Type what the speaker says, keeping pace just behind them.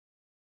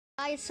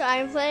Guys, so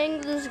I'm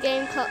playing this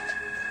game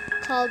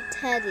called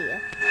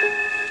Teddy.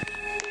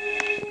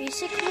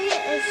 Basically,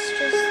 it's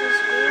just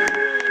this game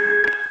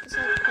where it's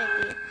like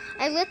Peggy.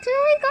 I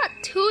literally got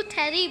 2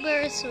 teddy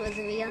bears with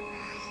me.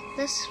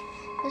 This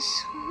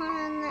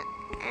one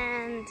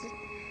and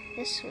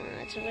this one.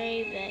 It's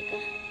very big.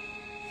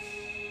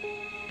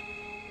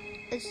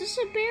 Is this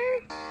a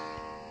bear?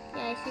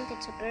 Yeah, I think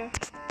it's a bear.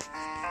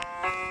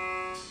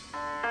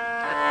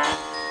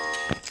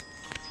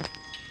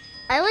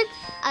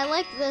 I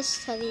like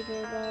this teddy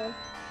bear better.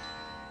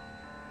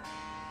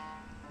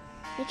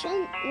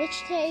 Which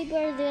teddy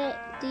bear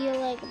do you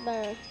like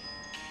better?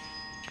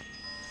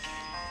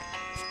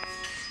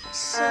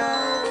 So,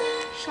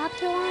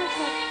 chapter 1.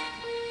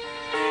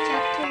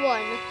 Chapter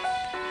 1.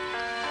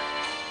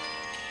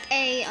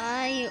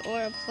 AI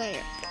or a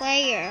player?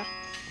 Player.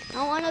 I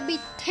want to be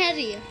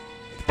Teddy.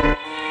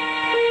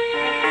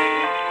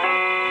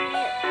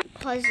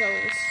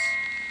 Puzzles.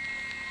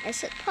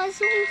 Is it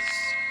puzzles?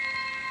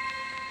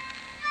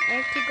 I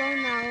have to go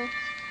now.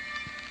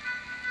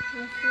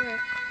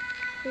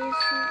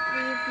 Please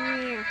leave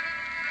me.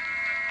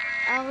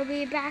 I'll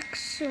be back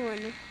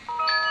soon.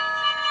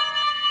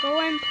 Go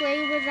and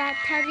play with that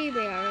teddy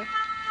bear.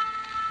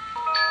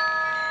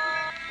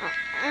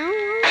 I don't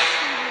want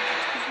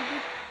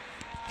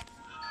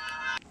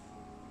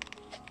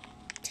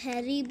to.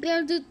 Teddy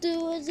bear do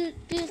teddy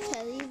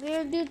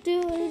bear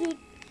do.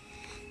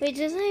 Wait,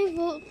 does I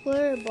vote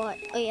player bot?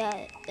 Oh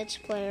yeah, it's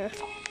player.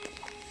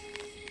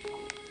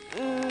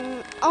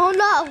 Oh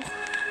no!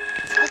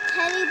 The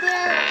teddy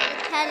bear is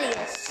the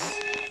teddiest.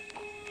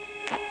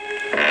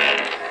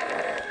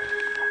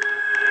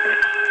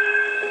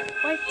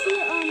 What's the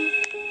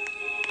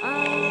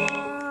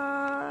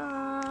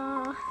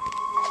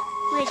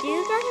wait, do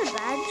you get a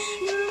badge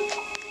here?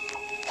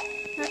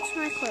 That's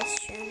my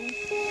question.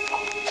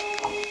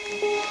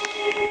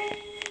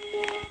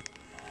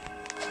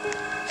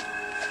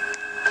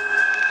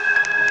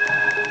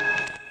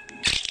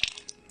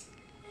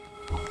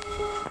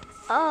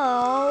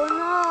 Oh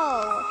no!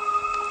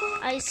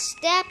 I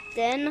stepped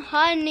in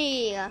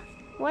honey.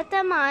 What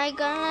am I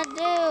gonna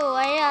do?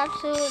 I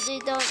absolutely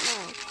don't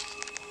know.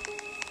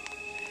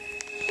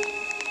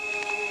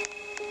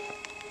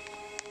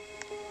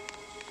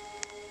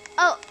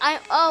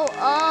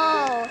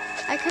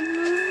 I can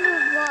move the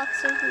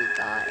blocks if we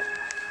got it.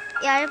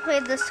 Yeah, I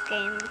played this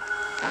game.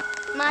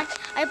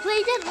 I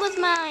played it with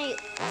my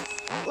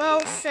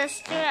little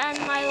sister and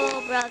my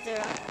little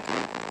brother.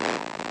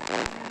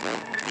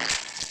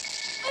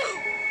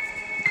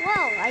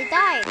 Whoa, I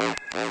died.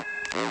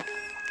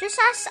 Just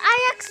as I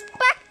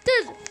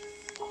expected.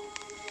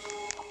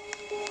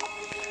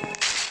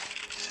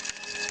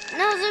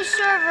 Another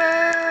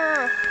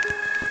server.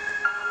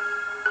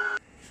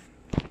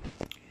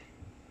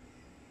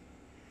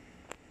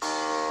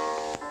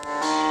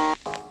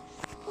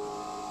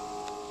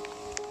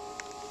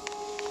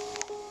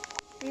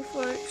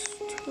 Before it's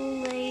too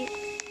late.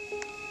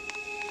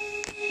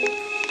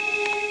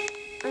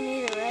 I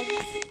need a red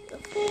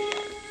stuff again.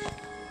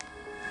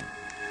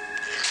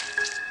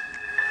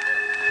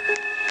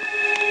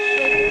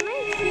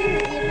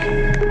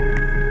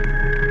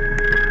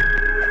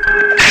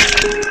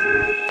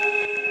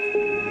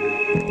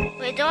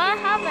 Wait, do I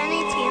have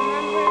any team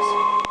members?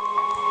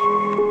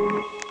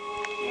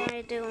 Yeah,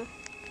 I do.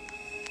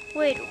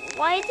 Wait,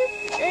 why did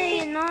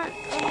they not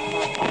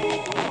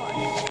unlock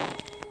doors?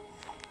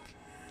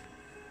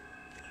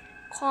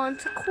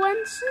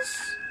 Consequences?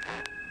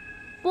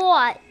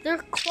 Boy, there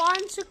are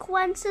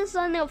consequences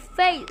on your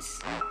face.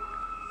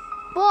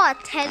 Boy,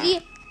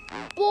 Teddy.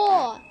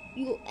 Boy,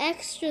 you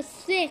extra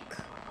thick.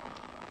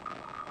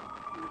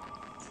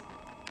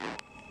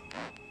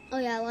 Oh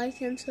yeah,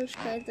 like and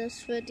subscribe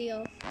this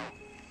video.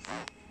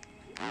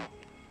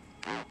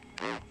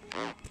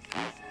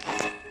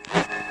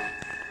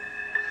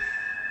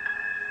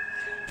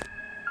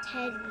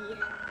 Teddy bear.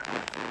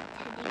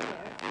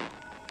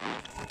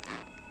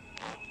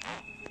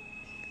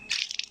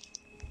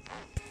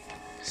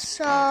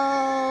 So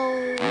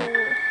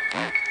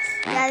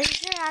yeah,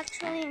 these are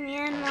actually me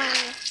and my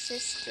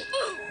sister.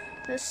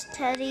 This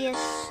Teddy is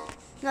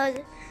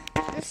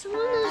this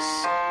one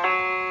is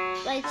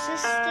my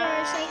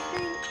sister's, I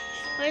think.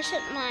 Or is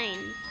it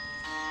mine?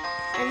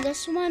 And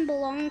this one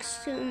belongs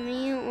to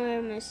me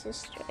or my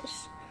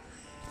sister's.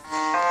 I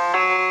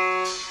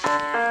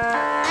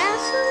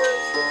also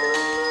want to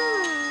go.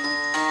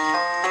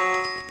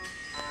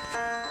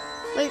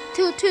 Wait,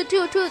 two. Okay.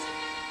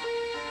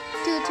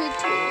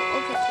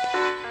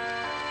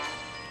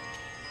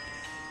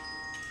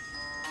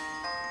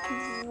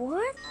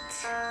 What?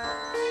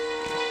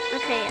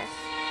 Okay, yes.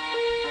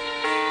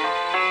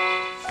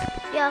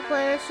 Yeah,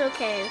 player's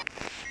okay.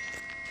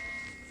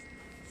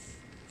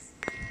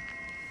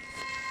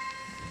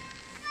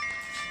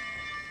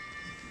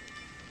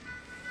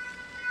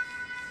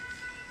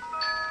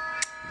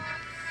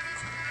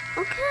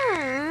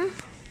 Okay.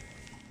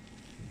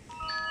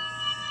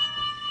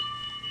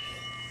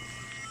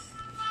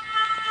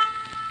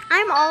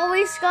 I'm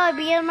always gonna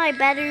be in my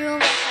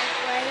bedroom if I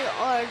play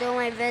or do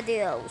my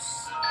videos.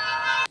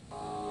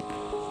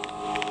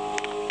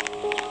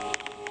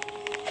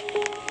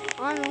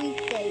 on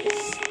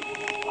weekdays.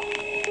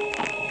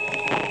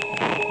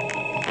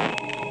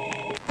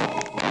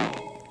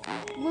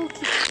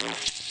 Mookie.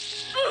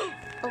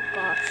 Oh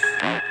gosh.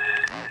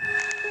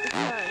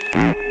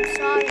 I'm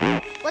sorry.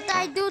 What did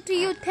I do to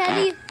you,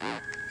 Teddy?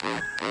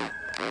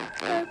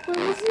 What did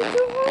I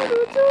do, man?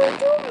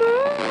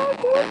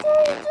 What did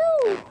I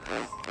do?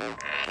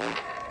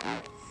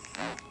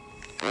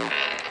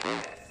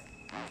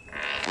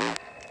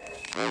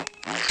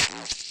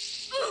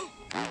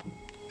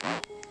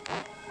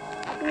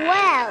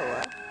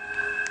 Well.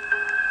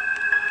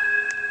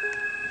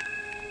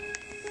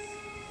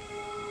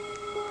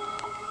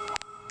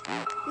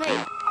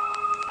 Wait.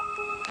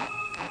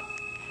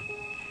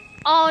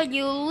 Oh,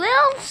 you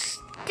little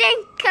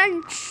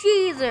stinking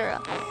cheater.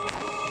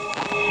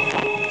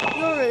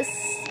 You're a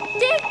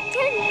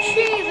stinking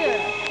cheater.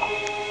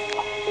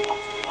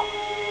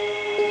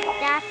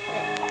 Stop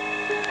it.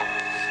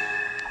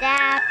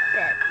 Stop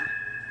it.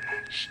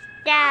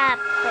 Stop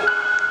it.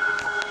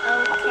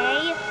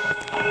 Okay?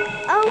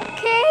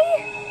 Okay?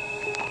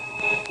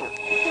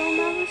 You'll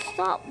never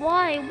stop.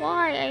 Why?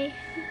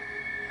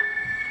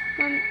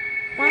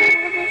 When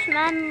will this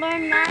man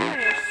learn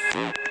manners?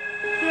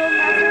 You'll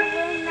never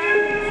learn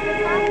manners. What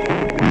happened?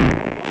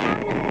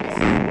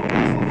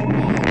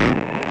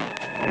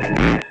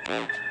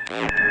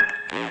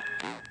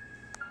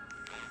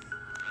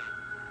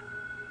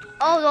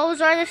 Oh, those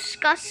are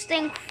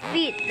disgusting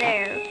feet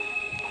there.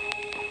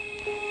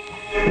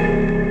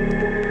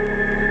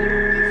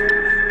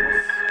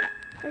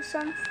 Or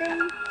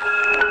something.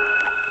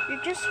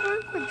 You're just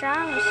wearing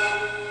pajamas.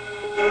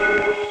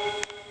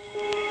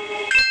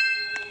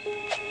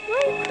 Why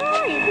are you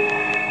crying?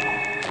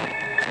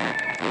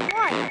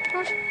 Why?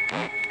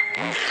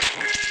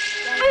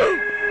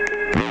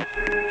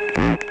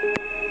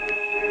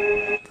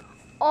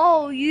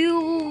 Oh, you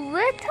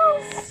little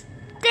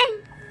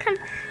stinking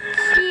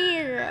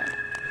cheater.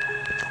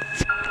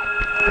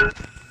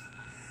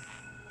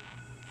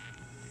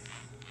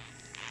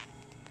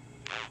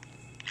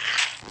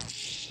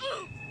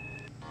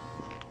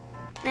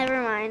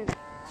 Never mind.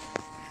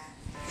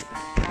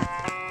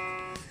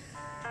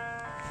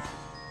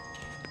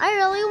 I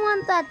really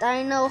want that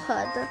dino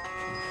HUD.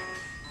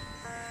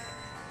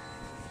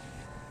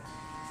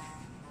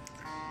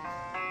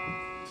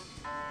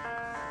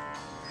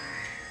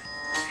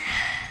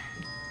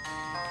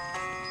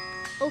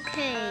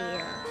 Okay.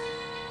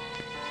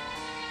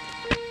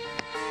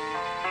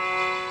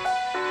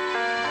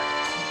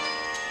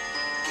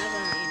 Never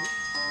mind.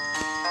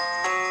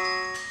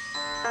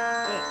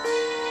 Okay.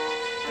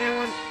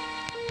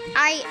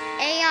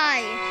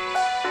 AI.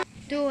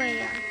 Do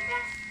AI.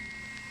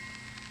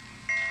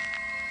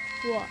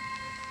 What?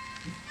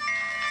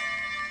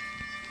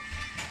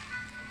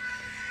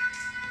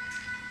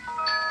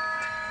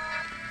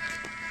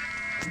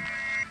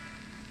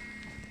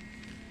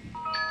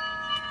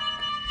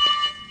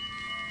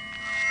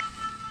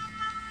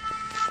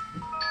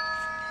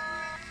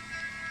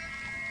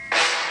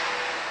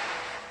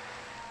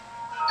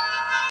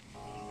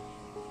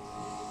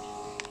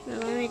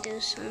 Let me do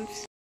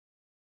something.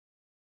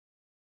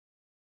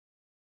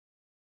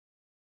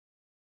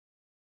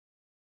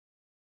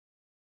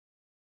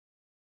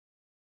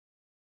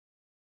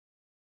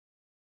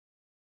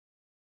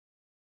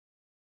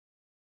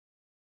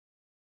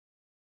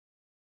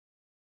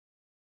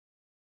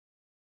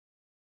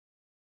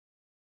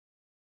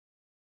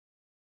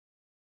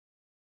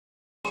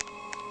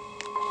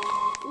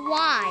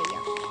 Why?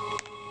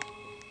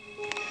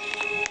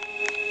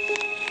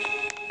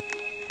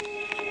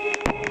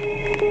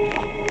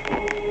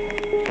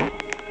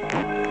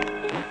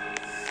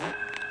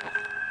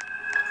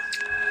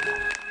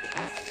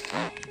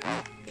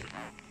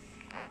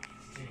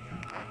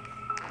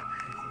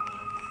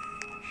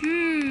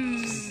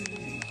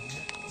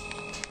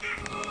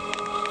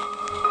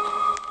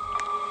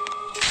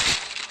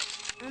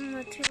 I'm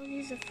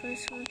literally the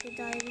first one to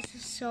die. This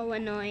is so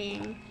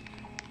annoying.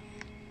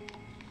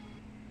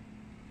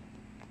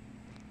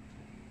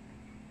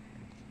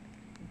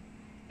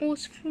 Oh,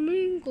 it's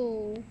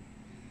Flamingo.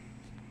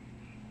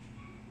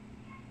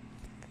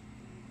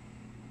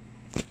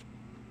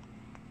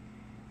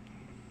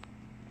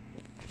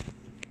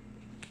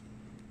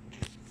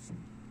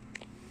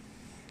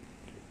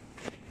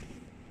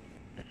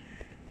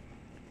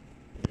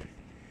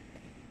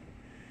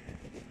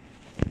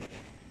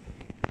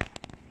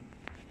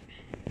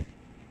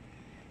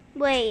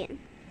 Wait.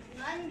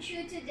 None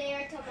true today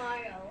or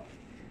tomorrow.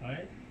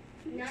 Alright?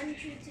 None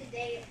true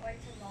today or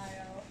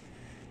tomorrow.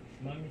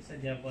 Mommy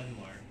said you have one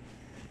more.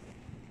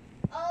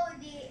 Oh,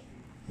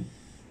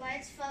 but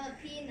it's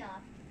Filipino.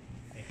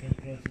 I can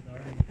close the door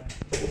and come.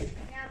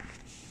 Yeah.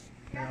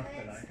 Turn Yeah, off but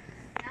the light.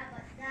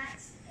 but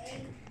that's a.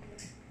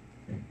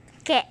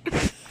 Okay.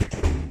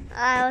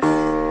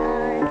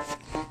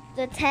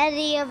 The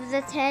teddy of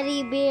the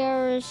teddy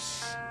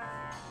bears.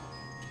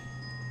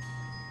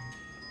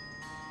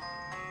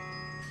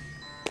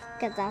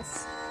 Look at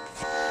this.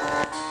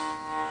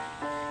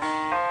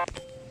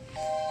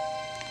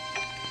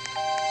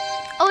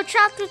 Oh,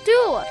 chapter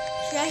 2.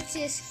 Try to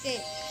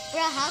escape.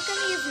 Bro, how come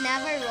you've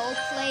never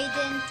role-played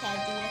in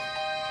Teddy?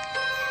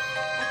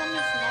 How come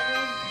you've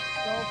never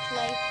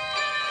role-played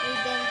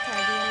in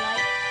Teddy?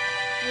 Like,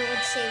 you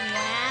would say,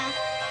 wow.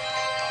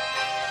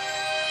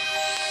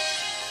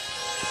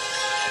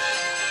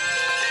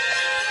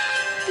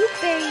 You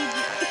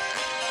baby.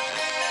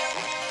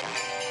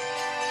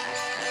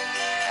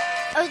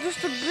 Oh,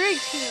 just a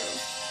bridge here.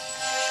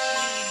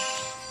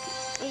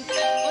 Wait,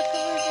 what's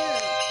over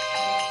there?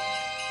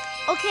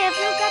 Okay, if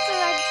you got the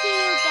red key,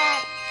 you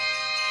get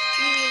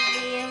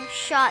the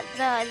shot,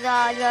 the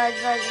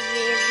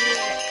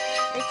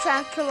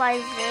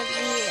tranquilizer,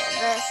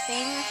 the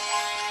thing.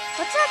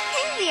 What's that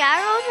thing? The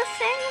arrow, the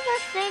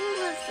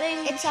thing?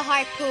 It's a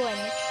harpoon.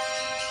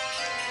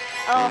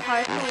 Oh,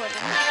 harpoon.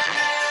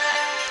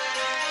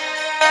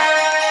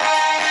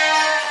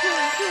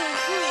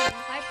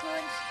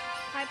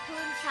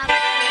 Harpoons have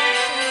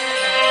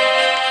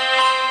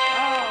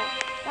Oh,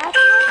 that's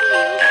what he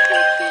used to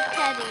shoot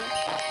Teddy.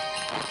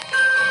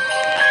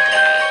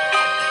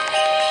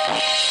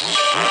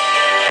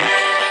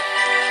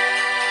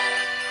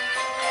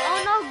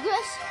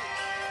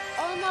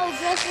 Oh no,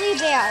 grizzly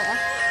bear.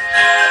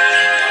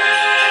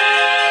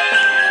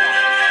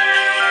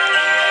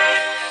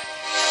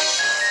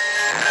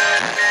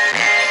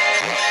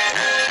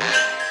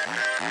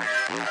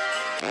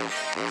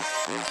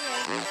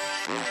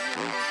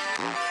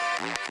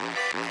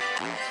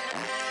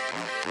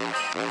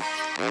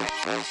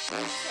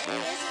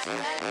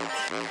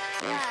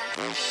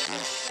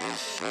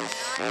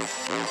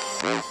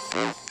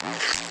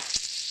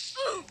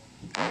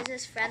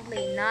 This is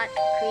friendly, not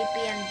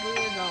creepy and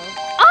brutal.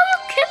 Are you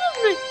kidding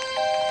me?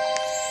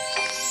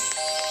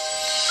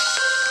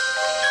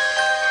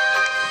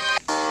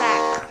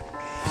 Back.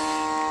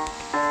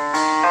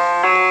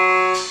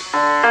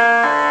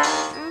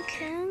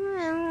 Okay,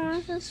 I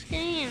want this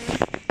game.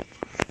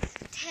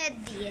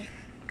 Teddy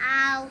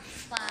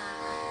Alpha.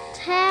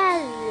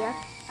 Teddy.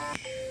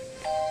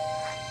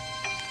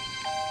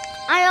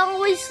 I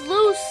always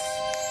lose.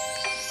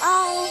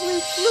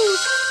 Always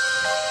lose.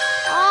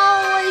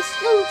 Always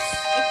loose.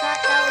 I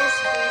thought that was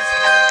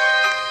Grizzly.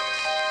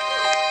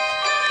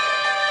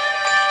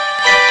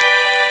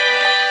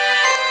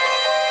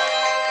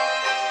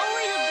 Oh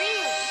wait, a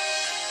bear.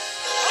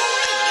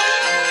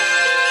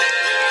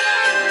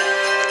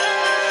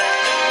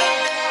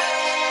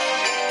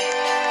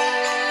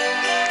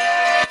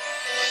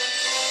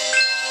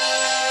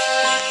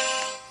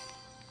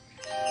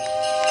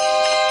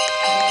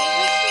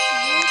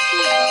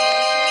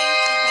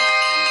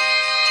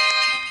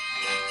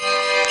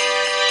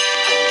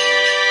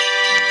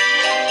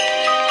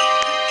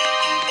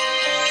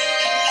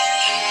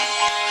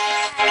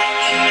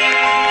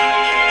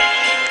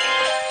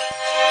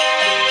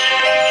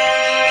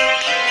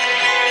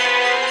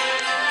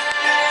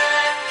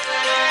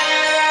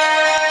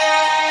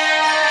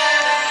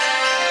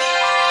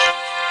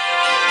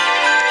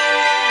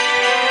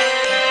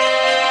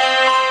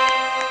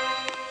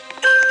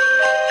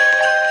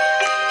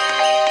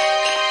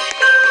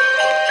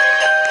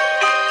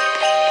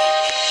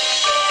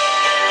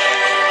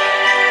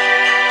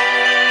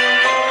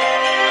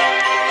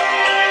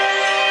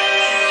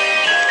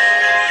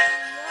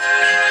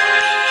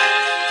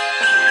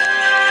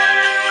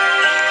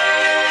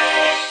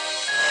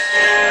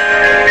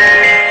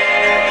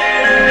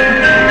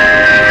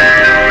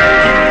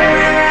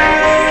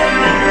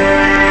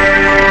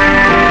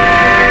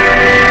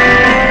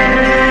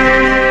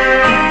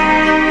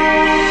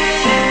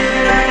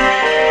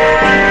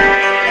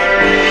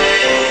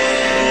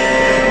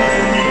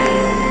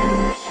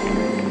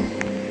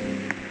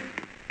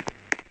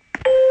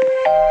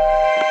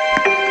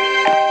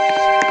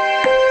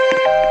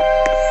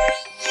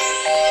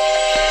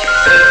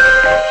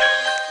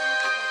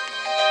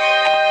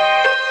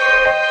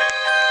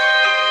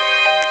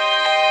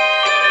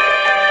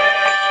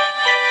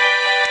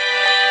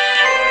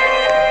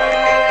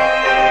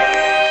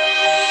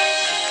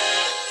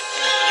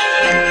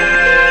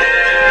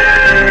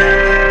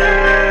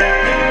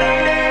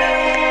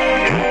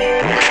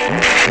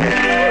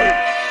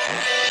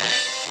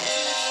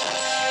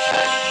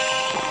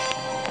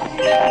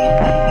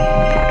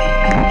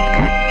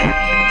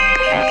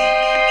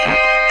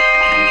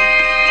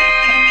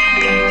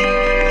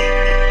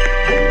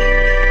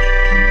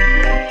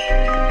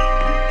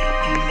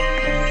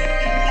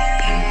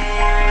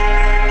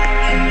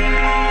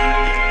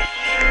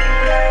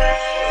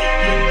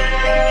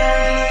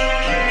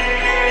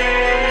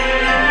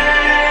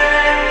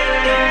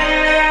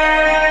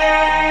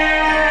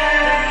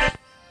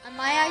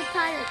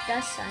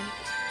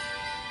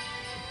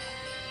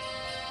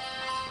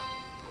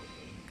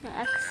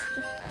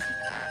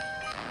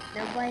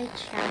 Nobody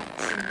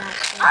chats in that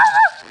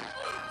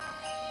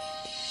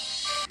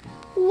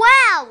thing.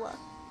 Wow!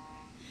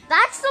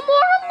 That's the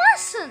moral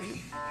lesson.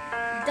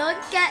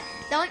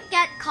 Don't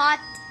get caught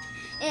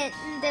in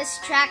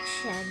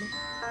distraction,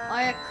 or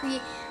a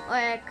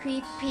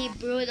creepy,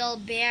 brutal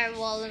bear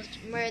will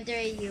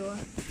murder you.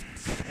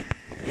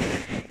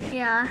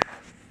 Yeah.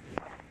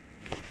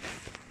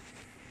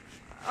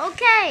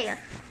 Okay.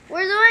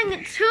 We're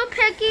doing 2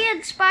 Piggy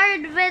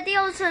inspired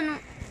videos and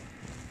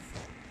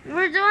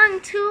we're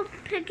doing 2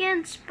 Piggy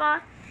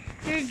inspired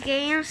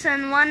games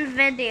in 1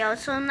 video.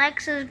 So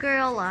next is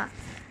Gorilla.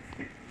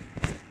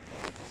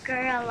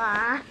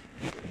 Gorilla.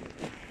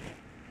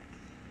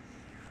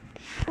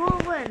 Who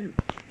will win?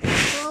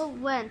 Who will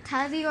win?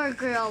 Teddy or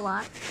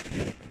Gorilla?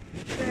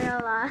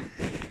 Gorilla.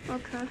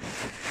 Okay.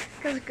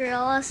 Because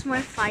Gorilla's more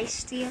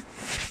feisty.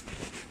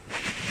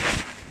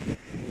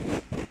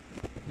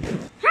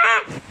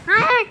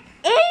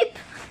 Ape!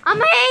 I'm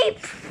an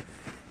ape!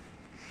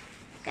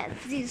 Get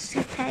these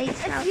 2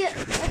 pigs out.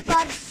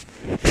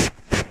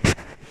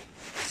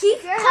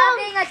 If you're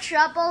having a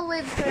trouble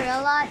with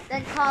Gorilla,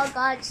 then call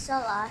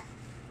Godzilla.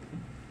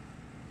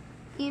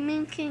 You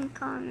mean King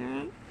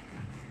Kong,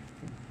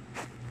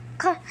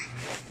 right?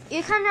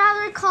 You can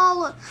rather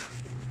call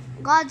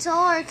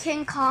Godzilla or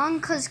King Kong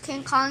because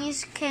King Kong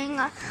is king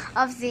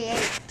of the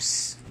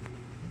apes.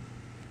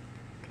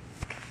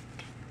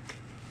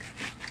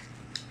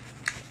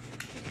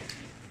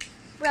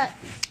 Right.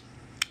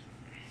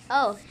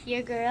 Oh,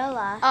 you're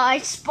Gorilla. Oh, I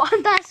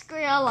spawned as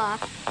Gorilla.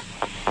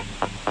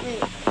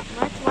 Wait,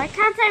 what? Why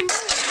can't I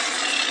move?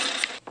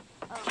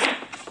 Oh.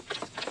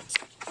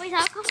 Wait,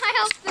 how come I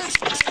have this?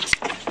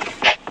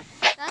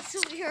 That's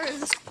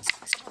weird.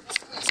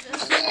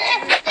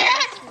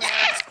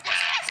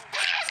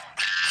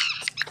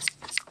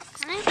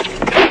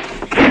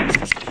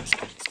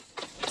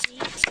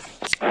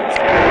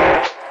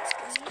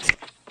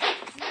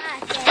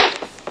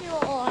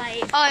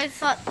 Oh, I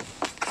thought.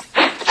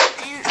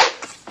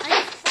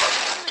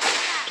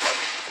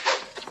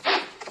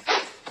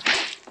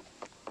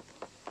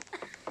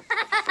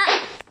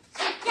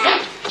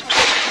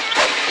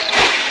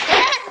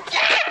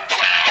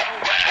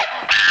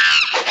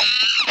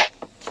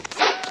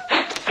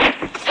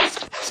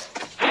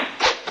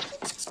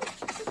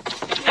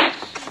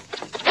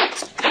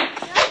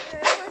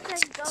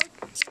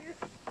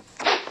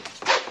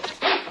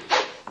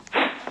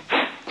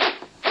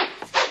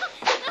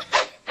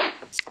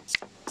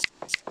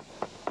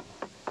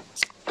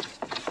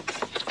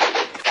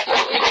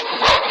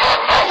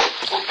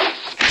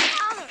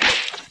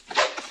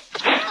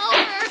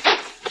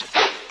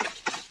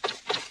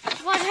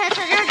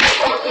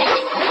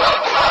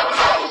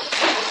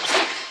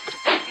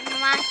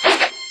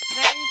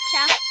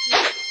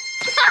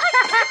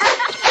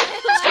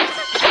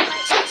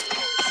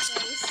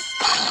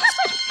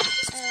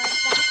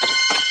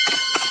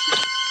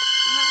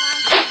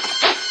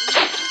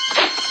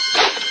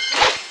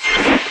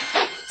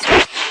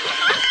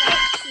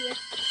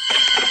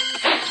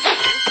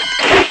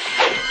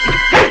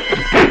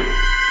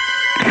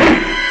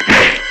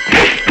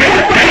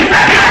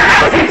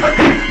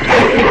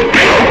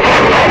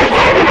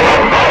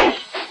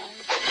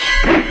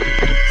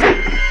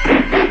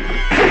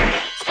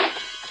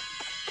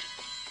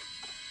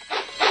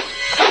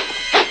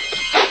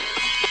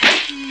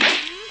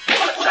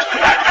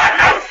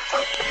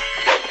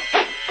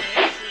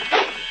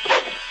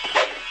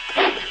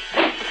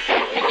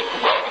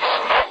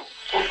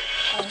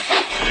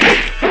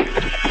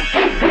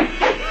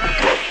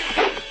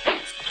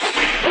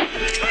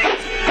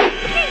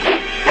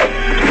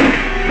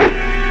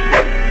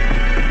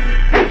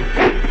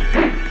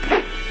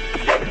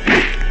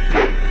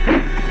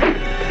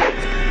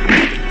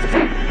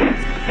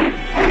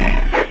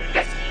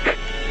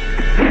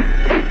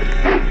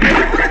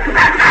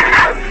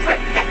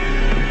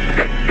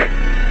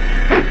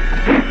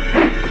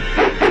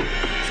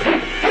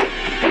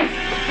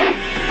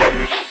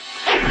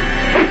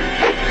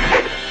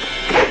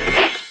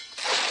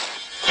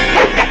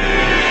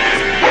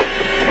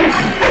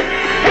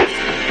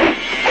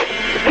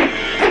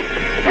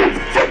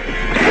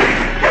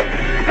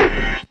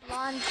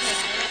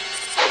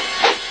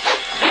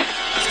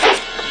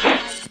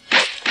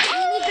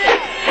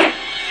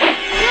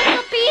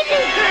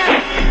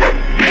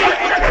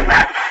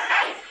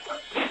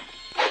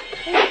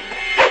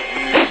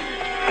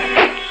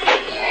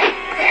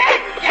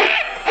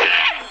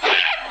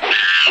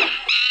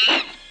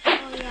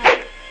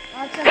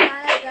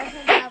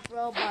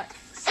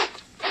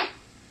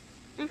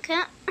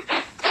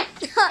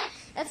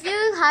 If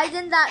you hide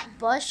in that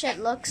bush, it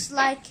looks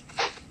like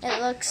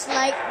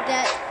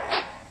that.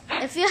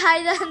 If you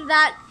hide in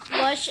that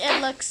bush,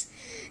 it looks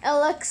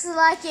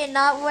like you're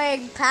not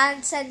wearing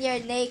pants and you're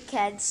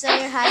naked. So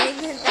you're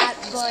hiding in that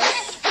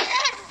bush.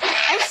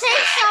 I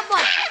saved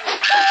someone.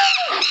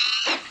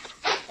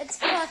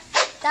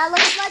 That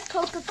looks like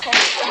Coca-Cola.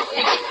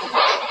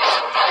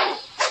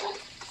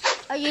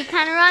 Oh, you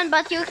can run,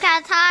 but you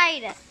can't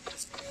hide.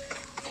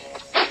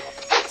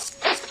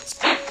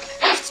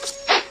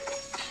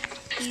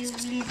 You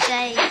will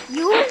die.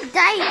 You will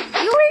die.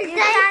 You will die. You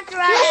can't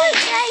run. You will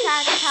You die.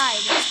 can't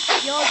hide.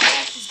 You'll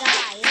just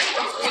die.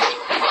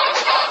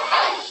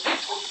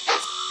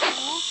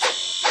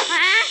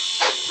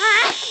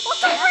 What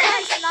the That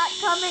guy's not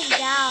coming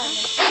down.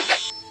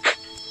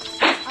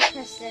 I'll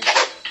press this.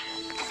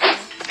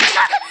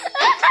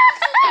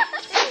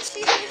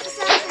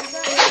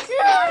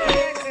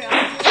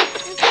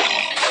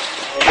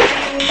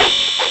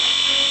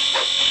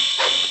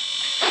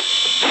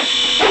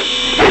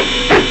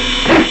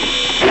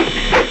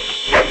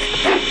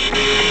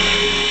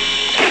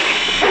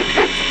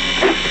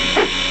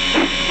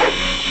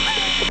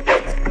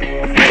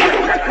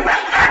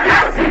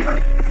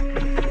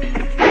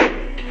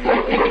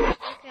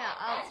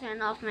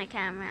 off my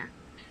camera.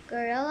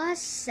 Gorilla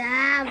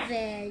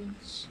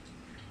savage.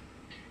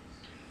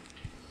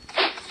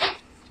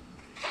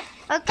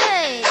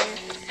 Okay.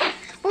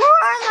 Who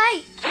are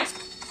like?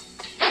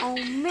 Oh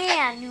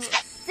man, you're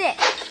thick.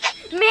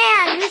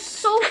 Man, you're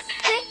so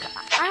thick.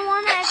 I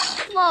wanna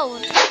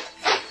explode.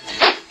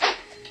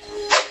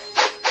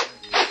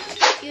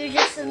 You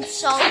just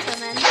insult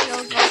him and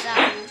he'll go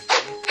down.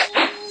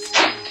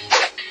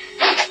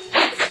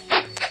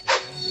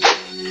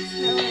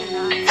 Really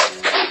not.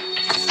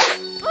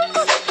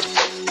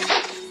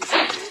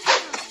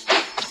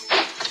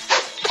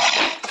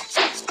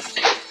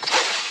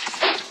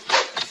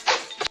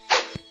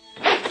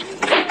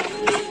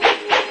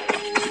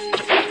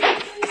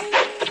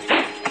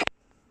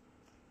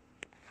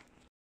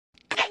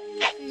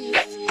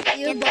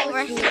 You Get over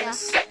both here.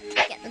 lose.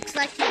 It looks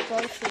like you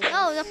both lose.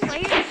 Oh, the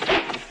players.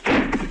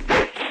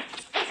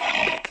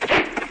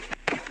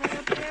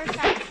 The players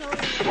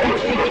actually.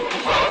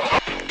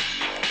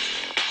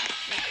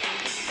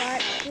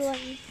 Start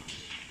doing.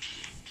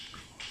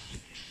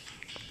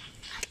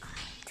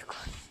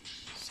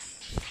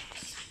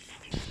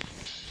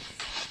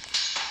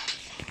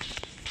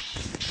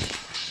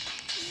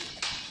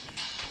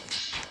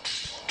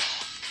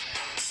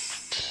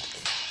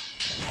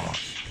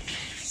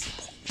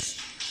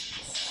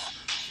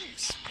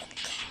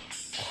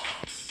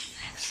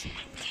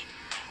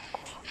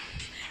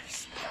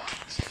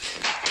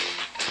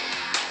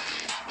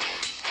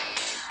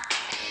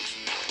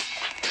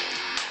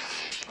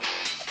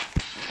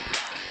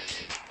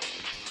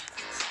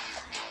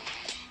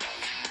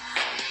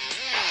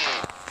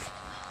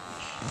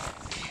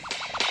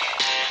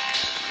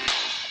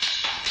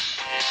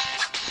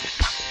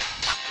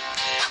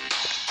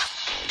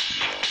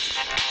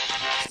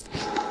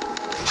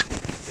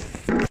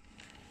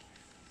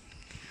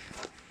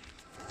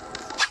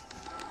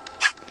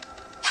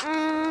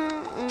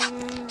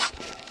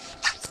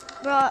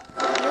 Bro,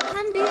 you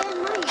can be in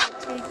my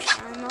YouTube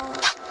channel.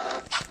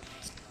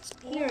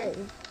 Here.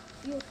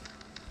 You.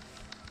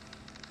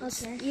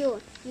 Okay.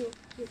 You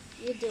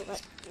do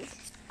it.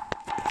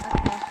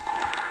 Okay.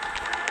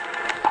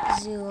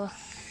 Zoo.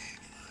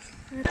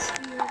 Let's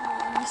see your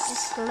voice.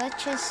 This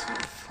glitch is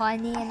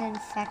funny and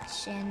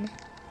infection.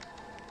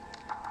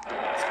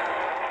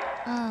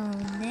 Oh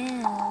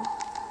no.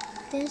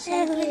 There's Oh,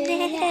 a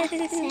girl no.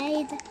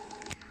 outside.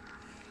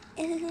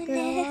 Oh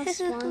Girl no.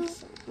 swans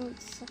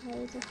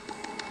outside.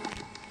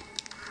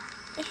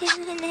 Oh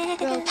no.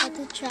 Bro, put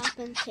the trap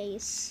in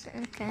case.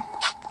 Okay.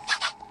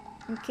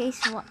 In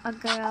case a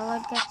gorilla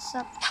gets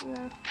up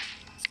here.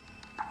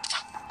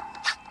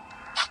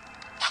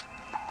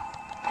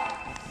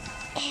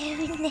 Oh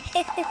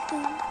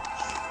no.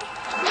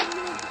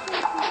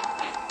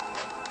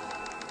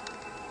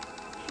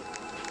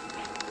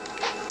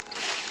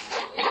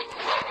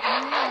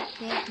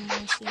 Big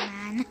monkey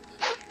man.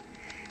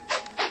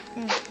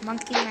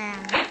 Monkey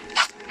man.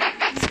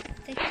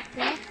 Thick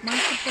boy.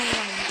 Monkey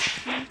boy.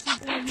 Monkey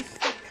boy, you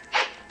thick.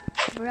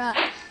 Bruh,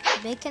 the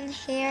bacon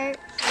hair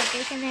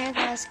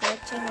that was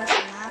glitching was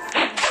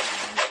laughing at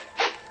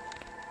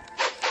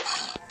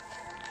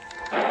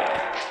you.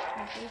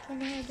 The bacon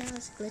hair that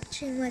was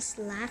glitching was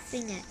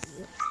laughing at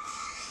you.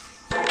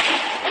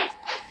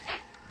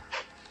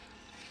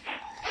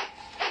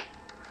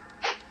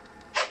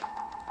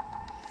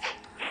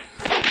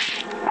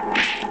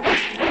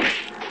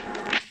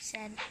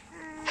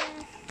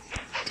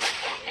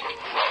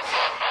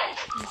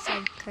 He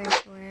said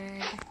curse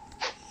word.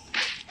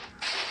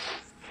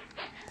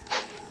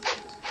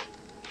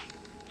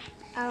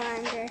 I'll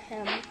under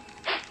him.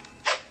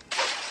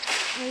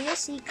 Will you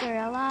see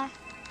gorilla?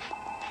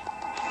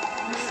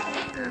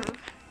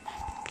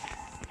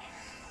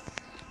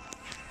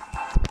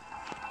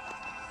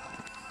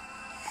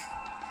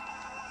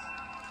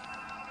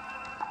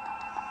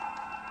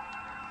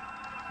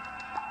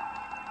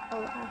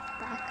 Oh, I'm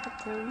back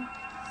at him.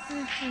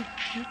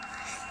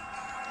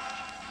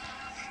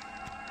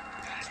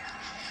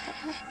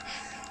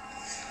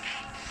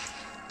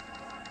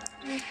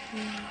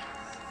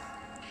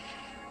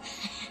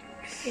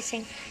 You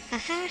sing ha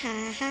ha ha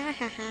ha ha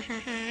ha ha ha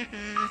ha.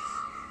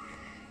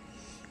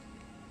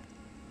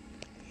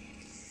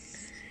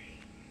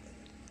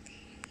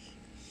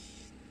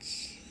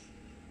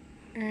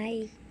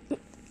 I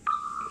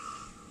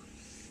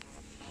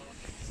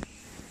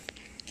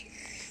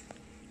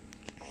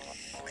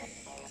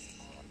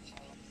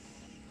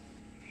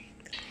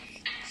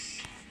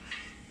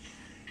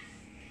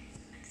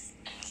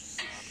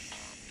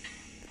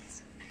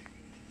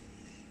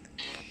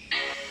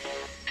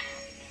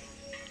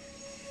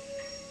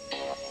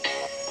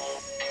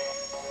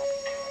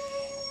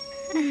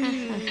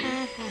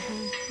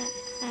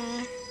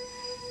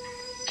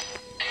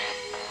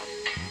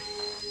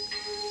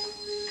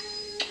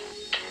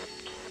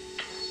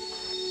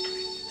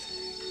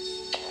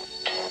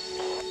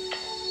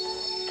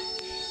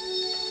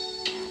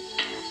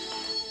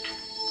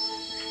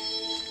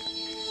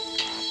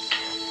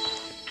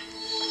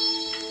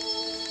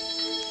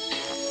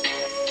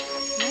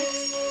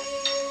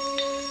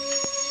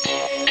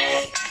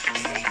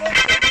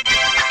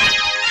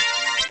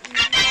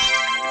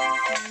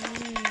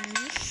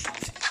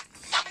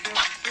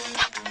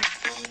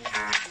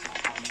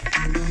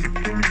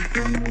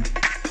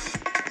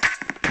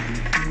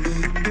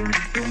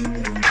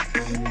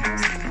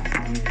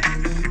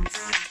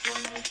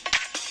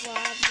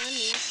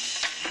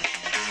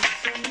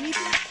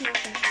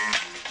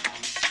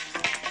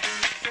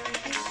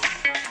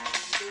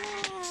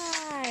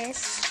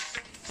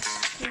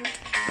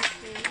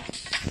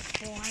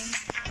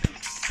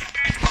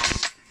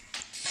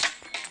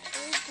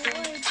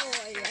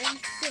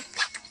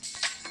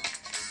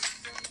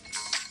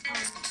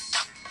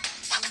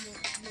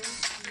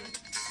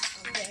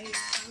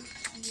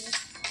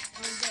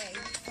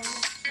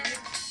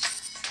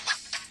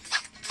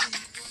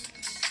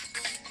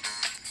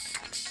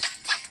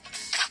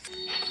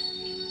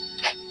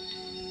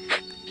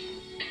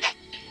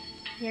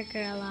your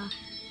gorilla.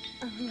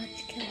 Oh,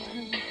 let's kill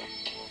him.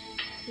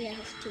 We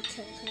have to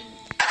kill him.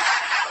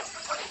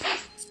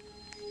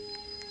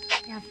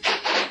 You have to kill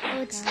that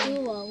Oh, it's guy.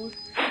 duo.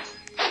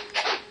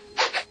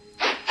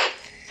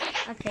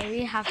 Okay,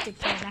 we have to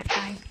kill that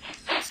guy.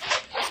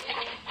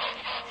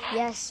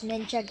 Yes,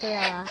 Ninja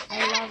Gorilla. I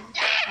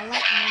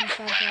like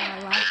Ninja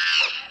Gorilla.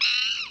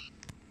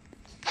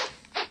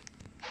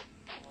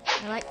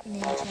 I like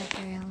Ninja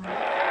Gorilla.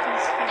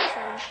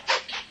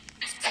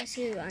 Because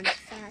he runs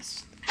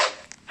fast.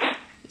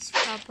 He's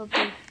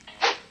probably...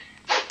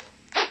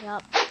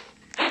 Yup.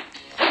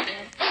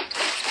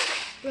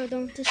 Bro,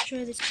 don't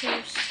destroy the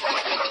chairs.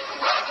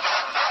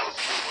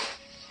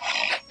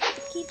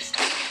 He keeps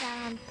doing that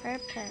on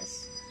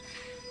purpose.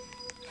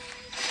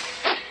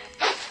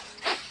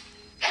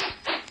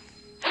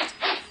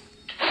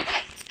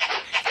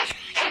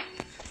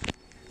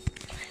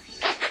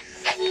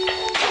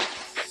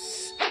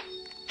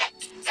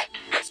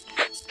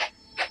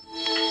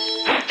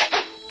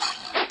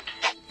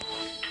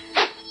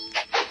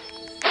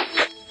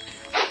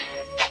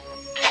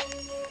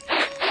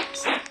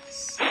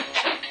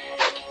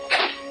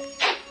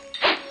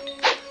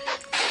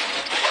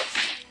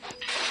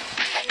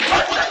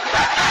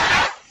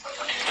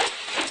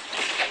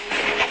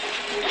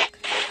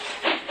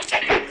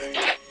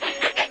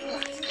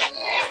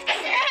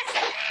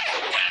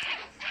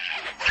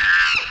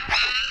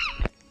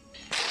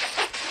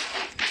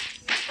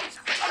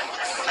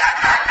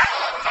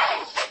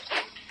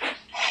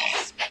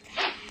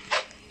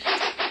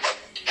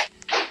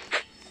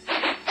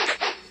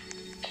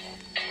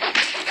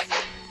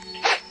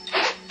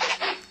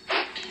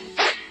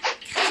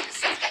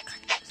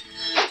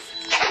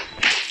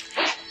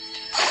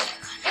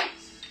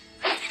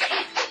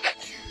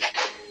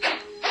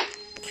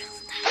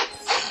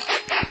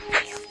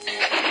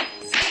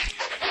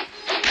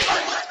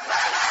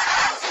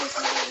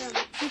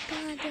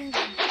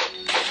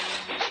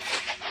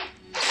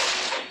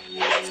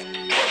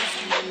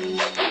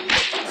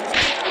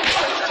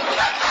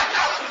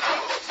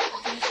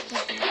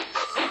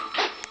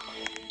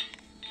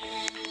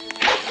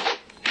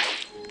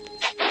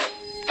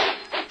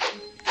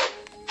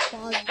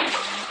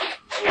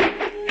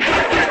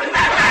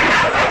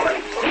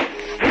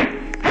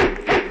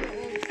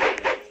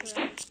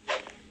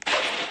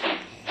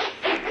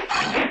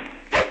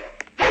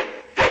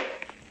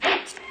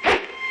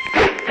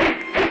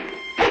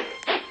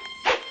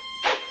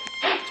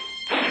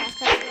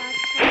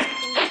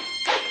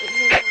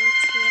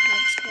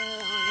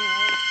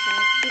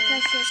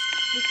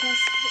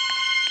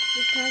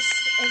 Because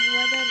it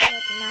wouldn't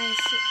look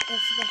nice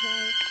if the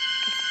hair,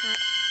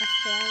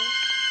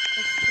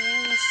 if hair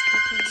was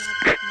sticking out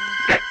of my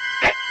head.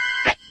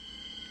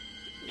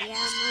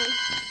 Yeah, mine.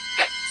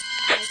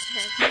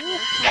 You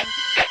have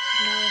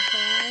no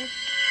hair.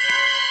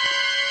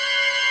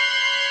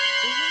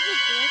 Is this a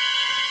glitch?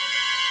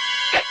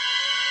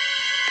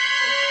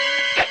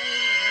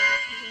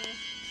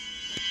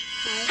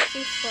 Why is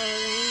he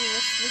falling?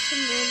 Is this a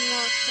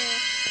moonwalker?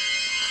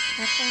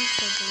 I think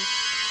so, dude.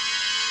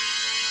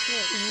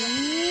 Wait,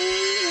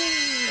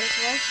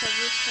 why should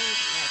we think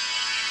like?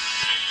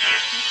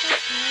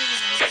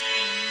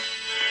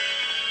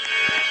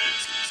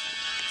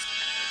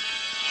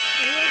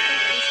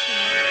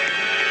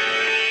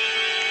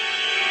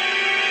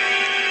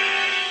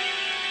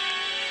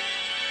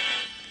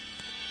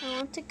 I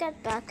want to get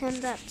back on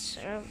that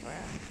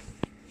server.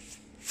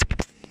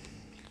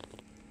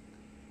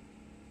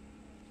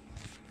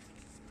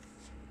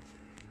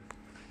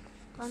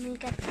 Let me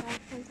get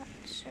back on that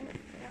server.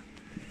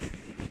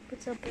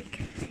 It's a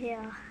bacon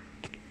here.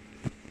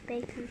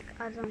 Bacon,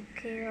 I don't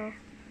care.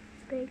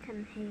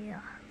 Bacon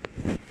here.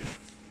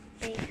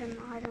 Bacon,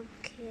 I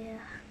don't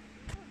care.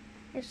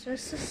 Is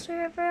this a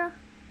server?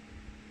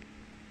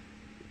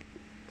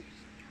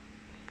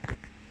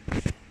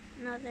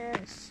 No, there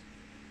is.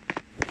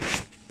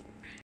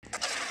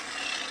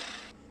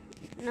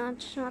 No,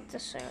 it's not the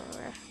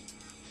server.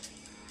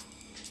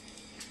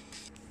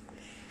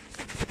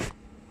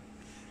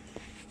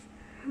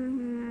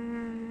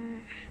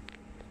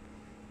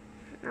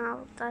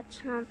 No,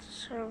 that's not the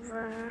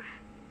server.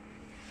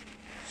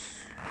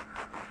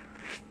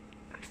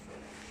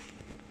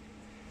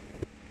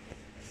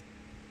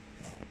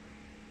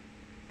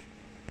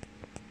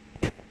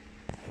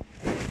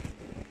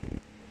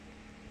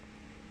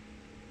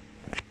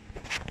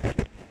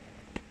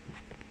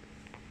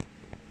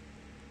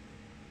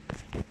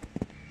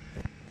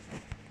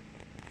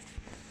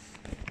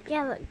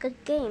 Yeah,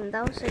 good game.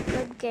 That was a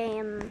good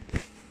game.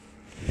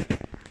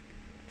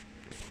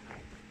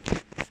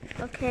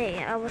 Okay,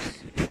 that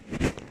was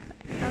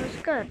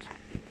good.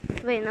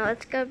 Wait, no,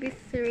 it's gonna be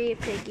 3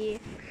 piggy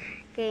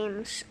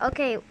games.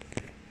 Okay.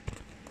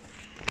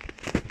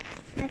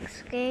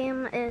 Next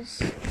game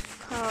is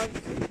called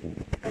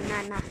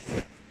Banana.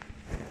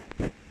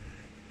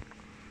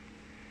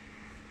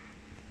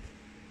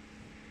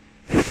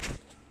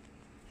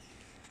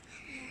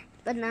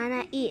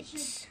 Banana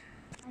eats.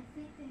 I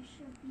think there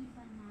should be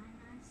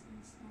bananas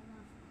instead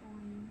of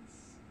coins.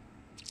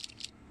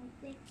 I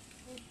think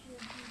there should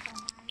be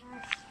bananas.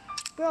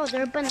 Bro,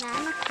 they're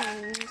banana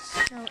cones.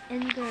 So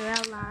in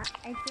Gorilla,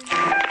 I think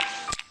bananas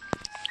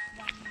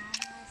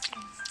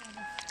instead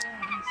of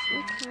coins.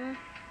 Okay.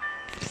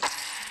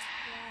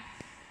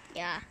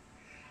 Yeah.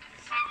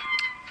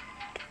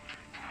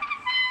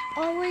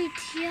 Oh wait,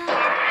 yeah.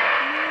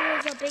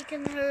 No, the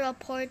bacon here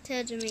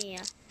reported me.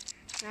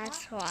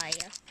 That's why.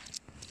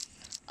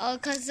 Oh,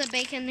 cause the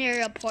bacon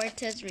here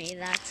reported me.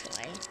 That's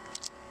why.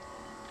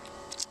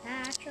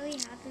 That actually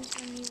happens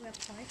when you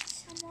report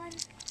someone.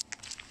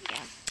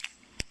 Yeah.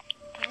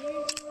 Why did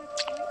you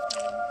report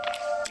them?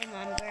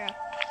 Remember.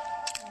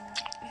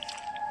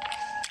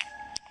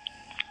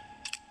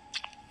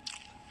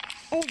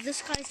 Oh,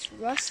 this guy's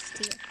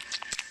rusty.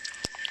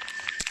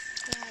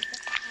 Yeah,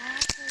 that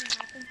actually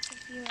happens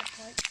if you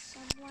report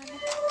someone.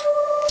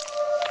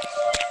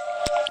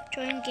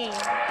 Join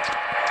game.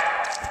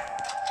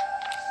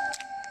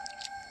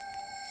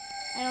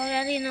 I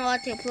already know how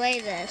to play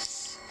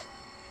this.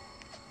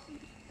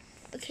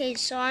 Okay,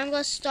 so I'm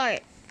gonna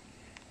start.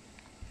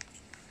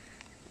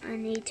 I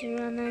need to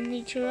run.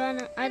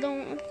 I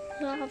don't want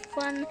to have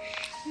fun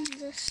in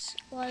this.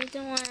 Well, I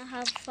don't want to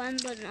have fun,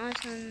 but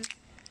not on.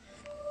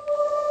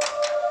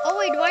 Oh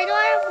wait, why do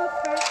I have a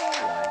purple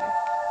one?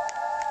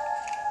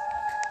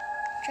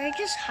 Should I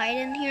just hide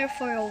in here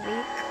for a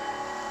week?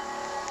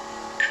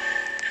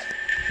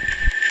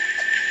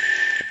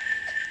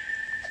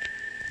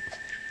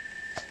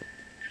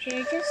 Should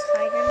I just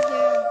hide in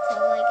here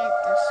until I get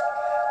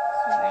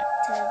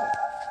disconnected?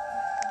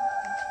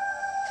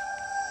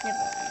 Never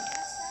mind.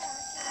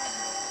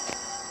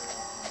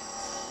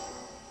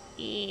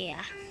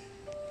 Yeah.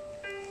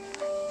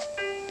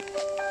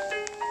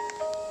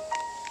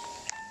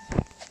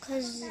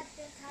 Cause That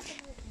didn't happen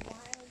with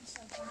wild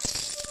survival.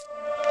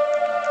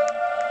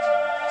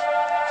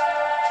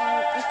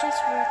 well, it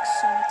just works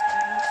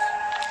sometimes.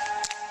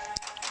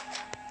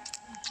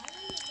 How do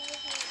you know who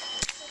it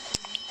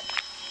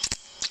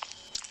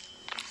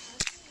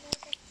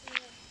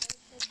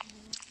reported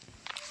me?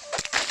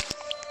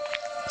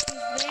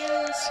 It's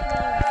very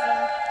slow.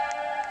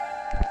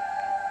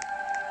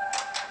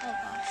 Oh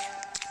gosh.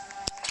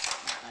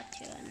 I got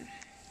you in.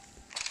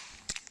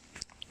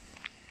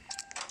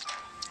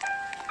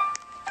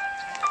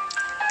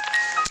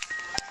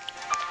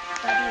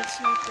 But it's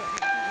not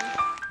good.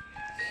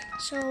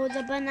 So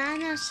the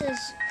banana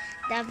says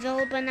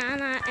Devil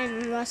Banana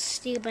and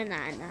Rusty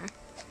Banana.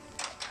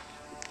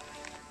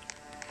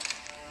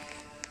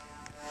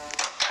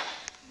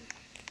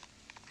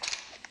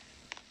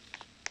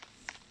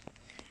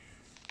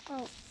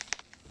 Oh,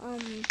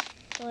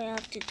 so I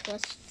have to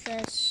twist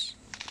this.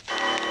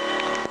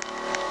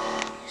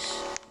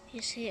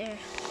 He's here.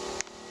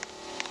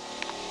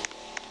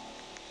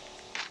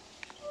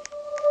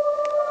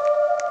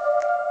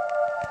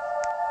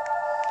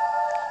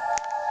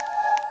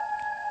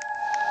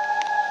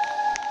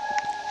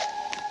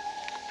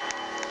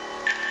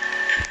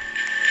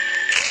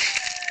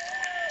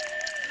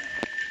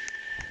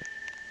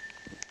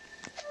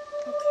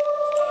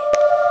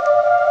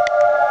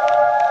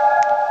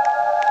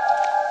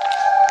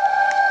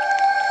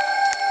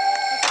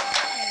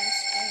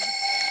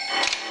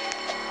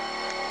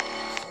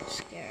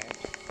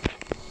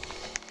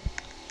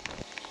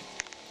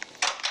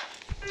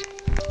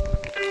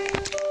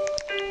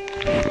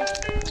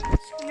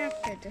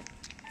 Disconnected.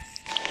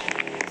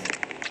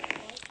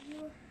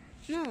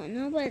 No,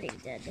 nobody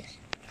did.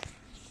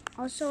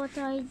 Also, what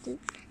do I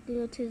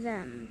do to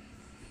them?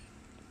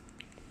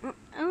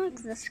 I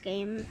like this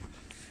game.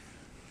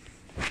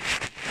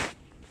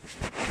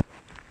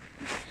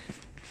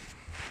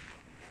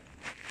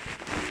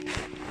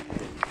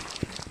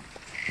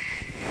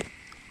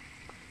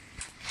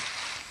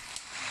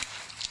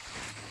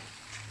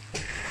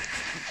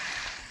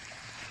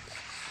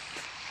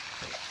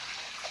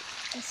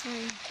 That's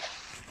fine.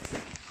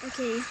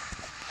 Okay.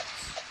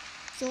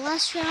 The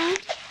last round.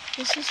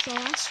 This is the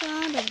last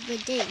round of the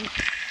game.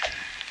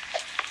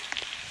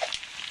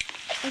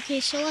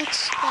 Okay, so let's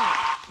start.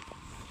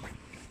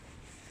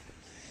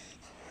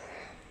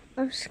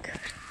 I'm scared.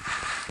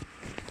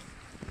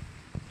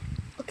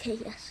 Okay,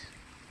 yes.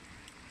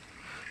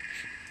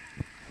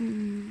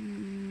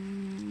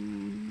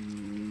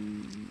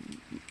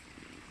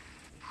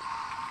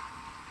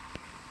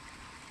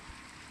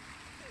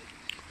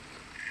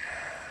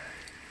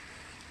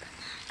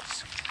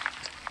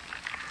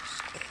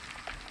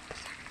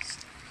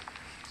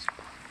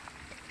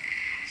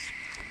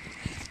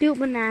 Do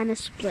banana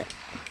split.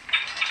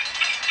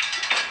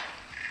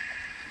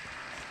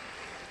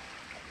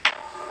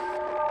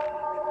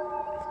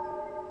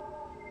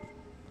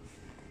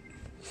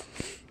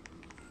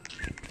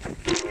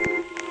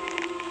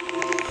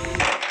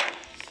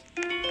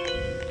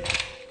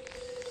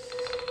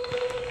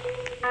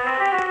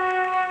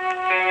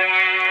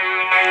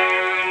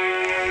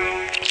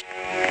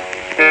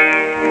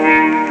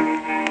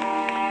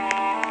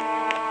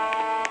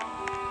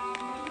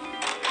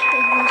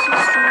 This is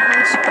the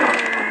high school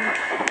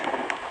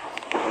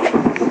one.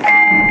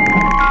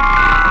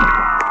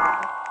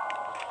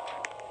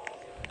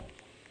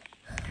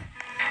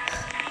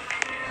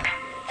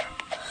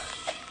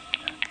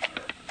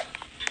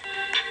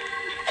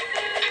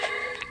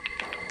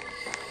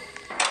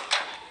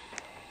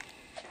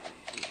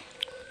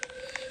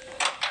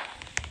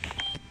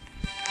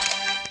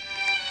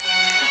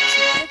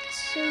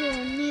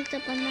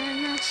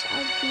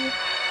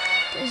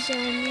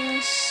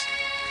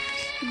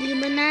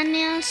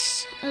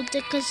 bananas of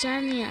the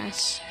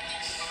Kazanias.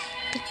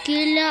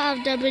 Tequila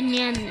of the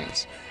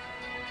bananas.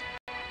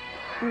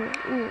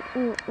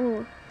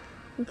 Ooh.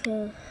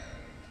 Okay.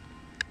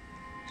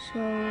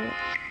 So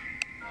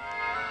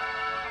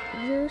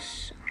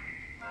this.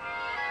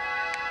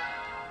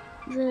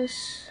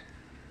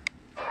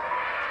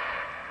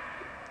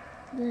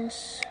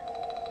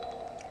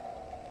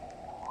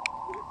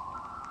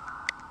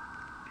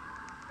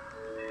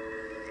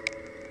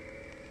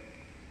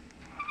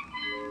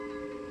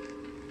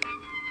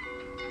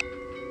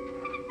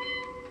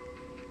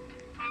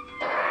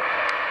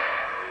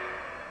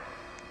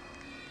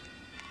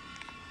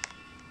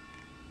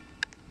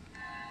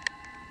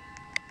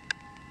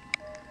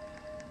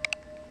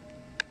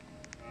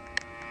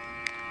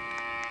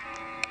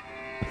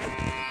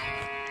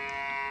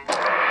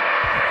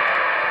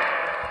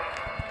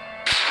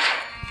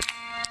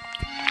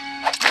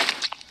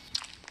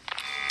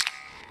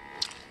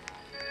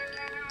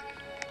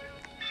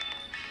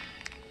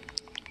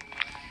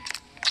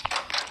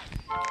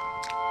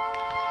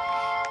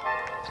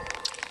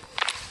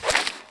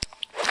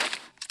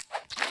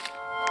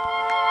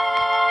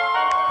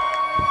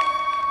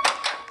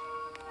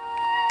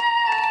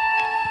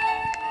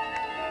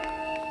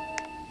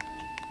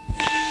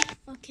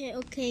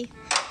 Okay.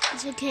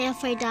 It's okay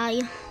if I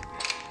die.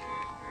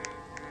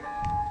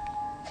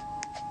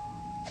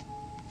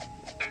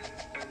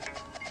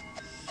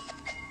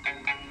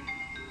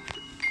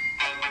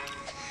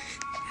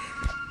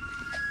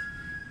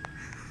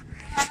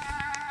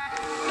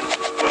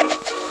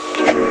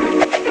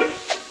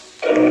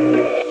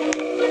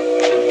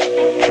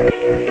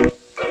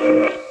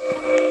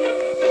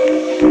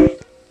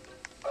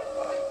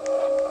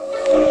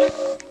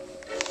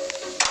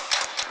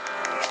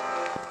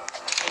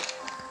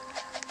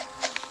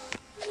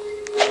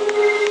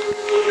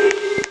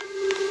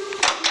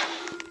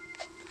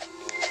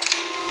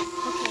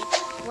 Okay,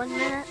 1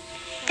 minute.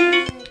 1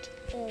 minute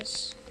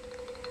is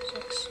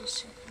 60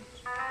 seconds.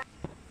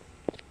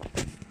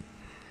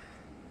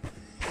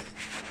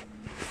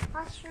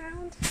 Last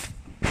round.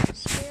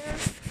 Spare,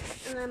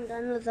 and I'm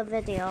done with the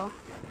video.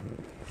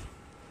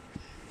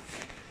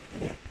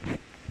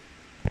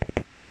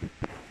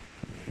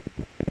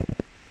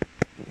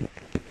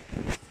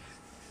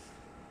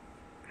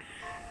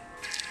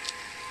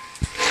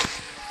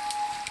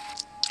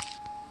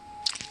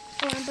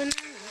 Oh, a banana.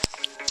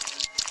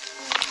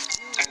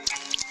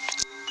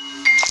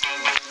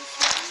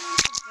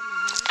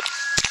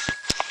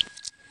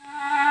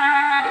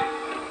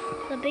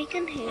 The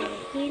bacon here,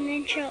 he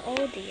ninja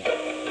oldie.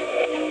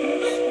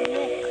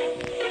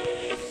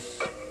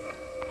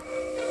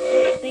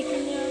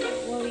 Bacon here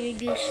will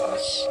reduce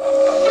this.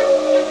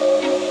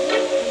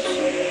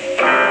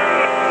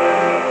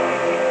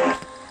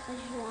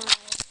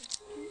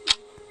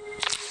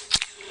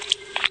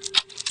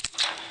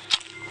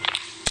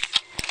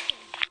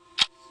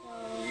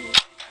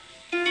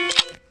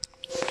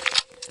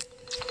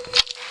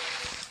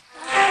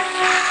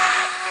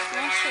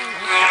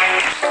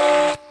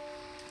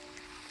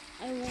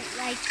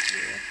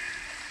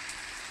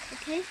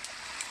 Okay?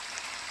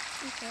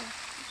 Okay,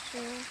 so...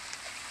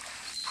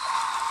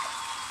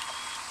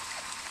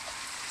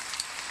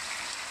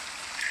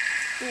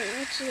 Wait,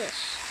 what's this?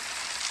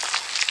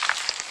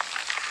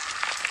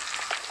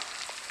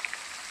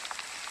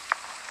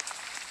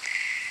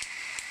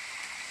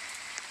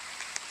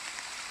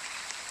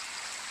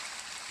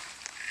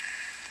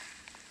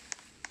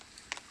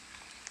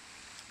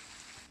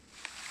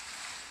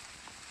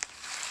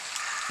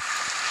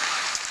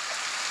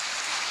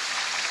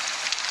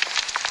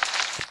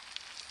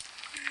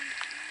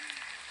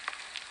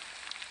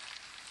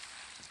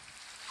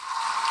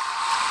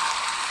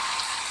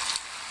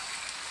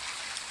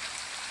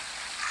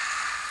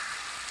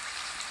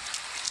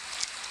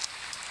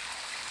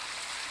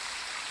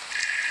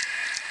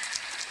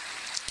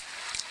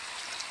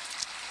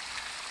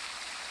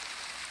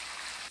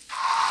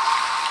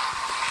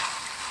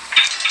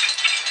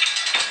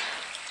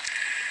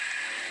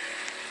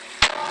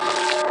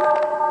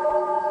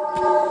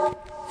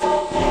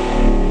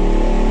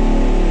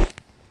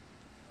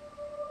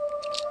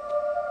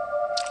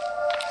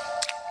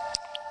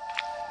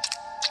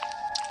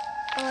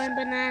 Oh, and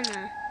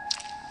banana.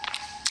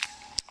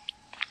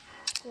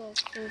 Cool.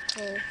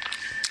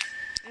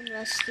 And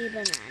rusty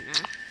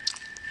banana.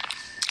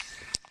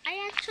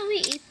 I actually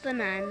eat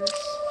bananas.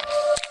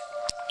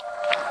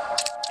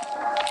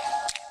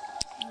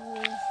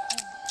 Oh,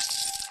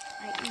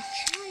 I eat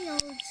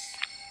childs.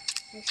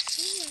 I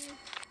swear.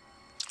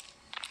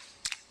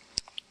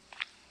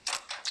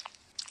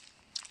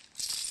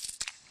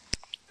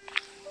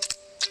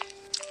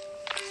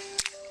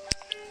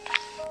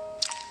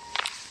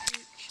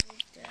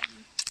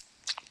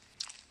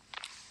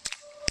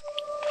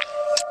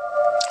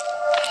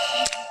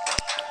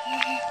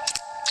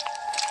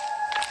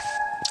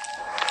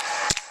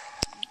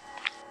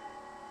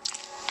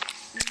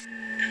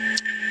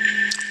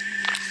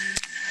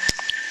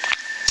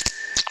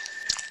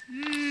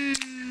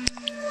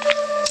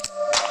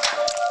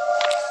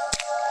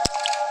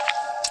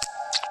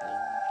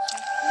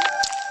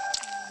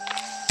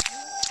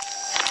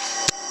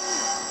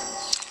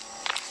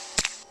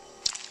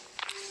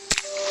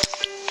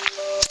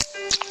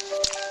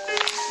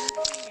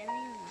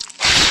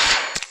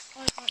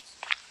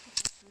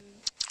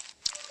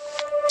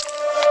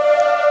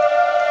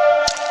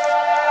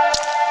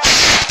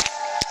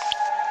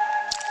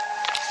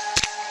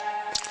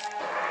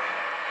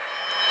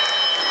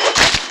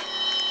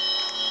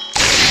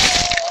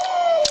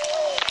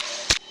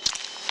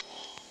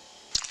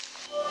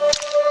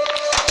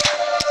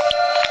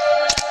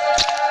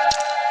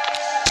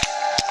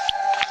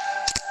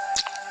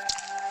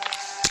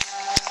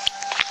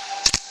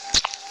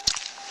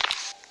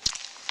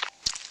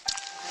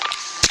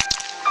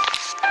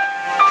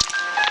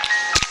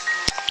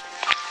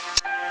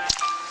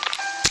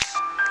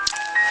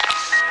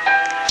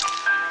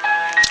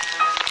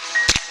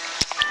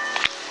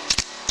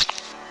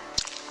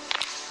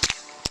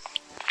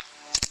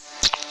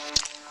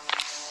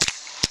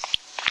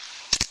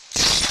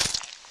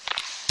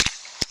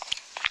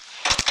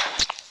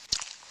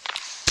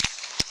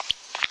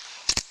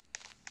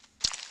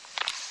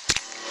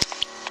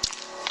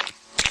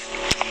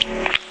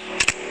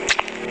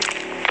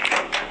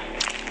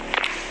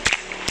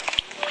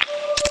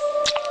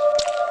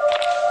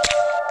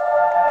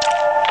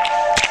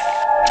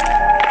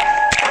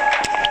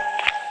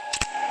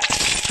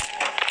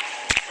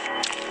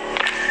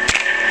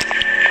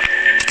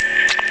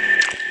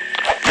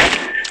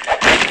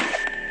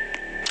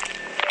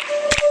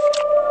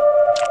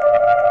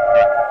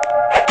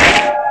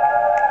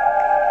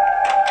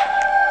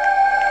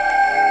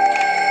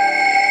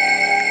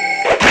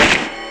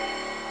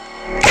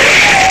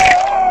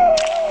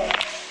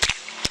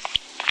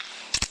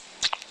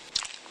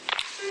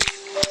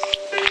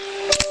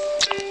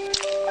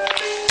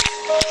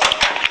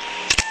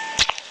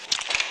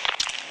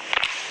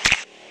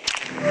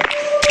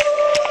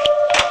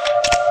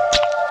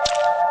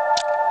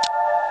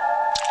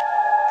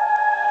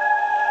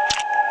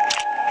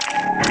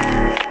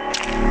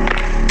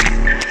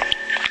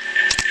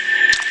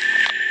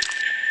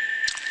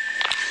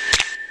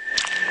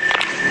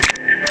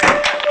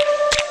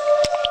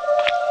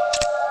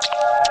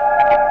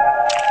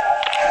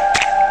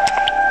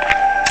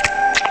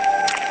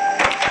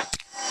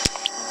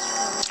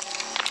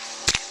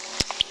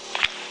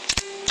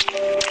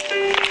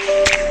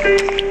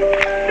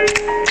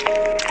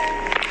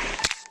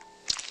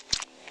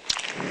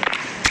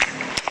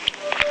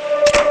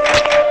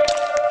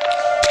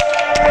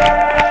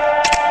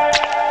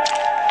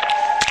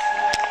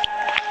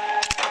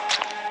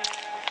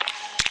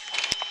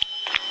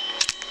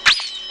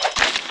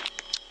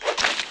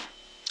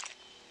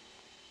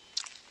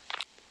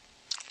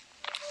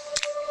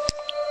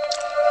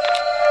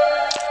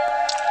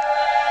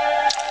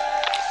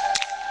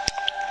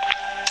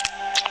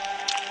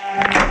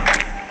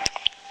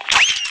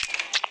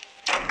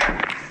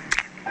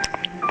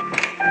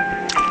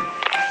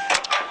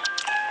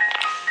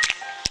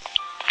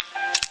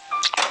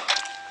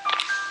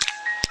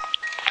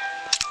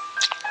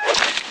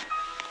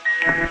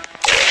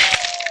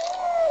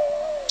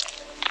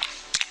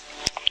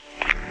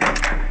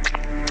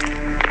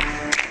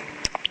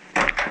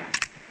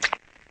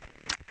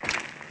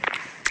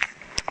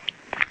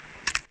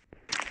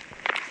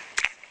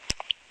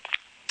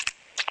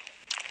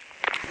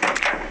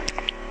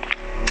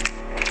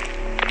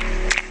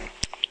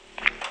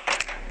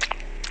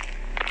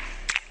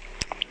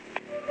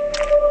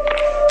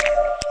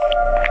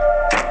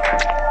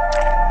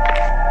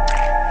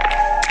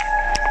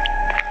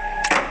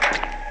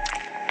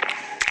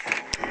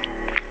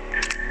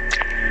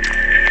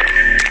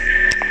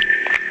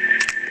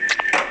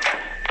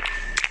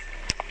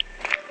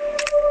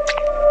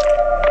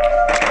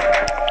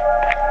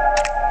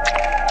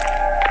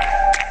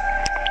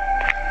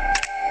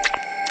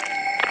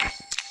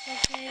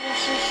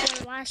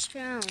 Last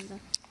round.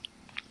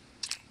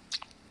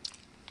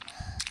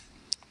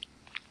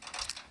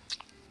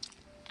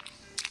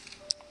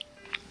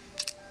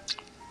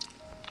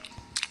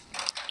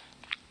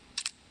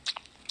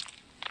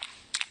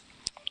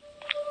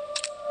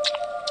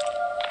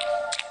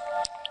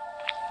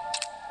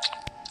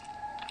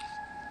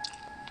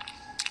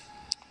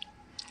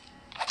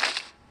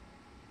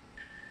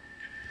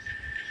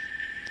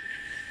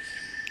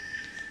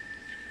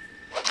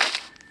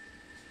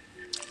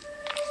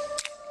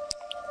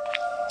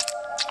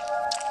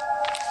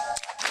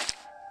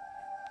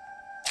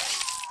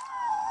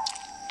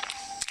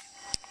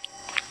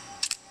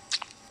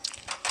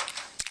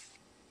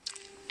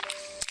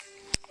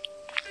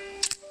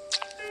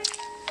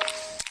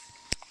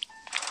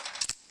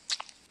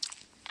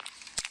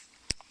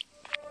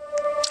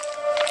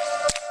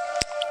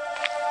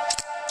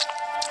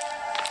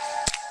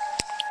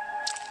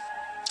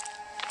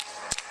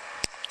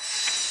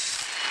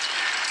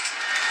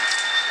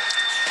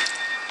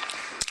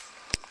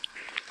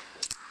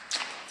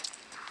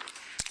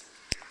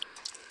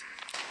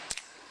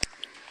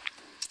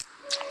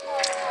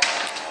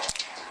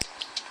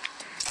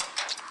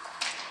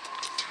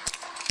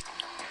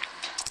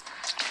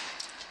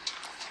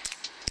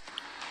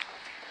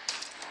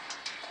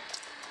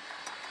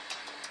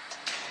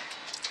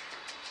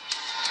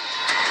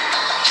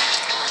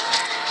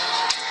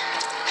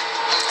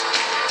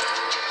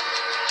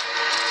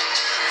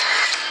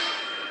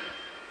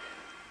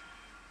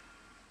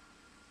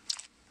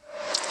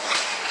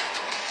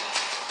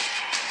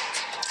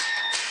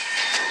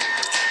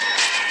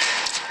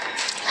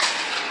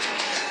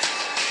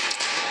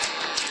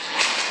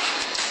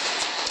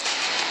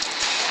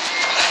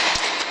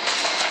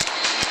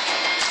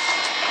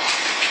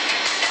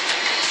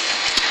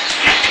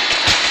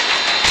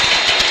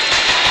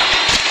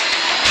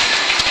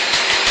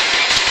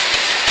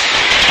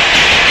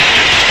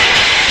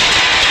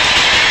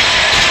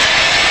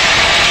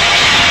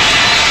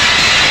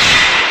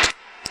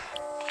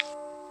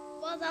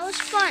 That was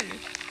fun.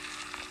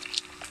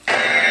 Oh,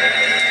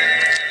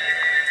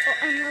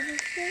 I'm level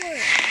 4.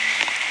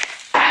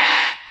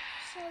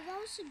 So that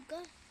was a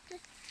good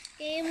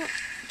game.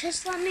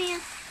 Just let me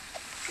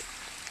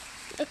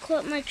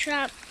equip my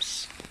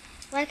traps.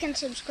 Like and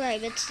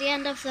subscribe. It's the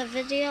end of the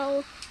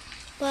video,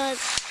 but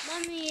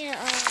let me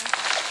equip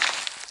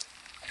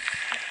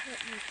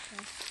my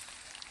traps.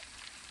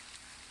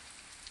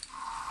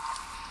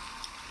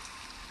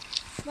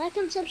 Like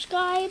and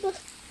subscribe.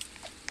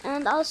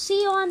 And I'll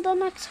see you on the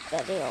next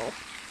video.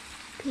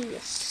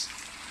 Peace.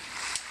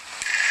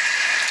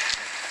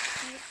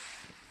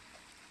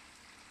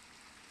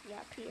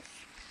 Yeah, peace.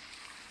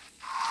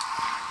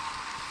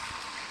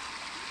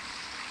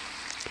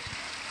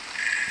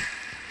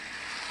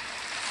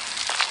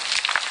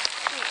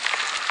 Wait.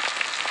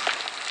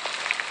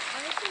 Why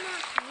is it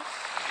not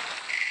peace?